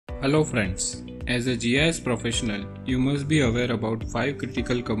Hello friends, as a GIS professional, you must be aware about 5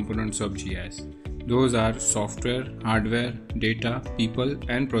 critical components of GIS. Those are software, hardware, data, people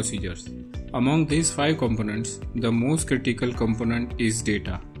and procedures. Among these 5 components, the most critical component is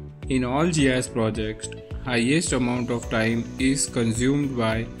data. In all GIS projects, highest amount of time is consumed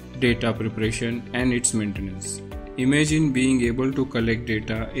by data preparation and its maintenance. Imagine being able to collect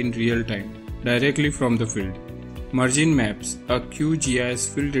data in real time, directly from the field. Mergin Maps, a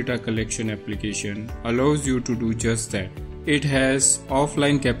QGIS field data collection application, allows you to do just that. It has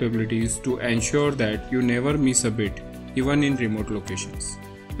offline capabilities to ensure that you never miss a bit, even in remote locations.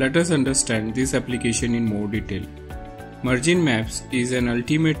 Let us understand this application in more detail. Mergin Maps is an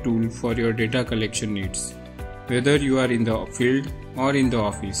ultimate tool for your data collection needs. Whether you are in the field or in the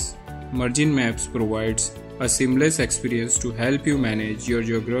office, Mergin Maps provides a seamless experience to help you manage your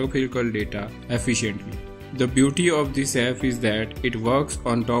geographical data efficiently. The beauty of this app is that it works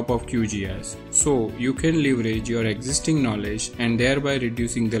on top of QGIS, so you can leverage your existing knowledge and thereby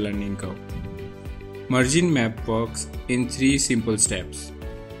reducing the learning curve. Mergin Map works in 3 simple steps.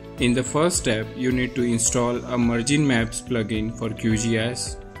 In the first step, you need to install a Mergin Maps plugin for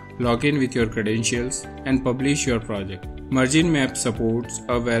QGIS, log in with your credentials, and publish your project. Mergin Maps supports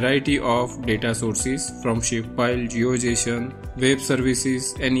a variety of data sources from shapefile, GeoJSON, web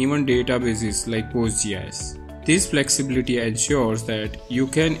services, and even databases like PostGIS. This flexibility ensures that you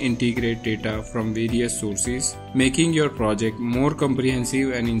can integrate data from various sources, making your project more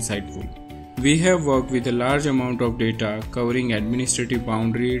comprehensive and insightful. We have worked with a large amount of data covering administrative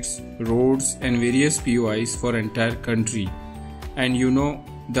boundaries, roads, and various POIs for entire country, and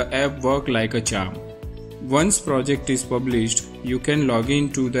the app works like a charm. Once project is published, you can log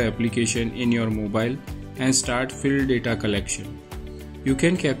into the application in your mobile and start field data collection. You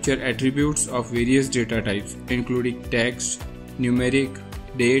can capture attributes of various data types including text, numeric,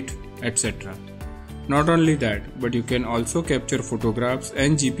 date, etc. Not only that, but you can also capture photographs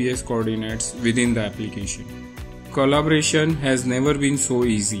and GPS coordinates within the application. Collaboration has never been so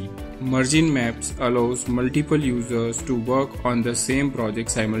easy. Mergin Maps allows multiple users to work on the same project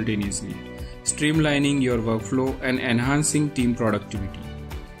simultaneously, streamlining your workflow and enhancing team productivity.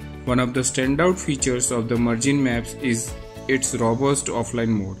 One of the standout features of the Mergin Maps is its robust offline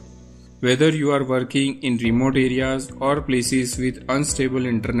mode. Whether you are working in remote areas or places with unstable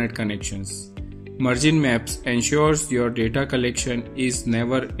internet connections, Mergin Maps ensures your data collection is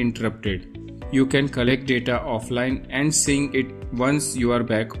never interrupted. You can collect data offline and sync it once you are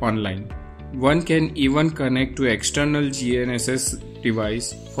back online. One can even connect to external GNSS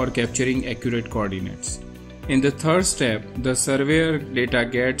device for capturing accurate coordinates. In the third step, the surveyor data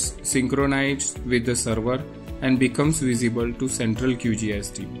gets synchronized with the server and becomes visible to central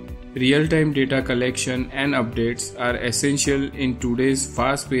QGIS team. Real-time data collection and updates are essential in today's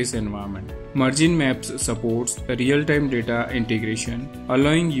fast-paced environment. Mergin Maps supports real-time data integration,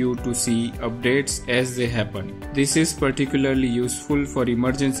 allowing you to see updates as they happen. This is particularly useful for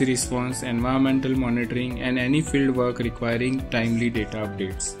emergency response, environmental monitoring, and any field work requiring timely data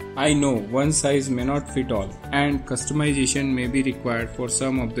updates. I know one size may not fit all, and customization may be required for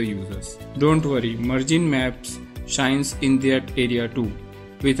some of the users. Don't worry, Mergin Maps shines in that area too.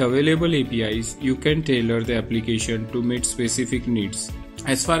 With available APIs, you can tailor the application to meet specific needs.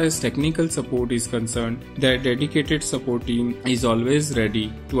 As far as technical support is concerned, the dedicated support team is always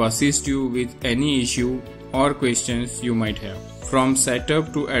ready to assist you with any issue or questions you might have. From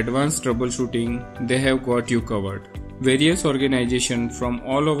setup to advanced troubleshooting, they have got you covered. Various organizations from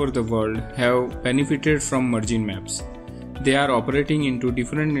all over the world have benefited from Mergin Maps. They are operating into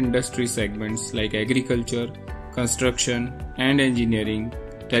different industry segments like agriculture, construction and engineering,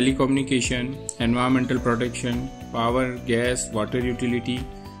 telecommunication, environmental protection, power, gas, water utility,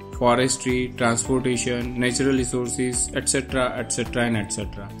 forestry, transportation, natural resources, etc. and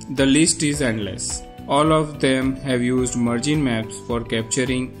etc. The list is endless. All of them have used Mergin Maps for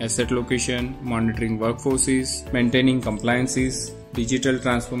capturing asset location, monitoring workforces, maintaining compliances, digital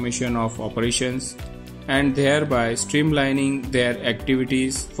transformation of operations, and thereby streamlining their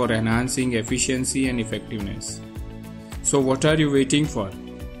activities for enhancing efficiency and effectiveness. So what are you waiting for?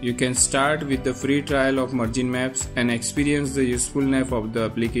 You can start with the free trial of Mergin Maps and experience the usefulness of the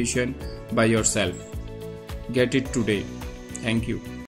application by yourself. Get it today. Thank you.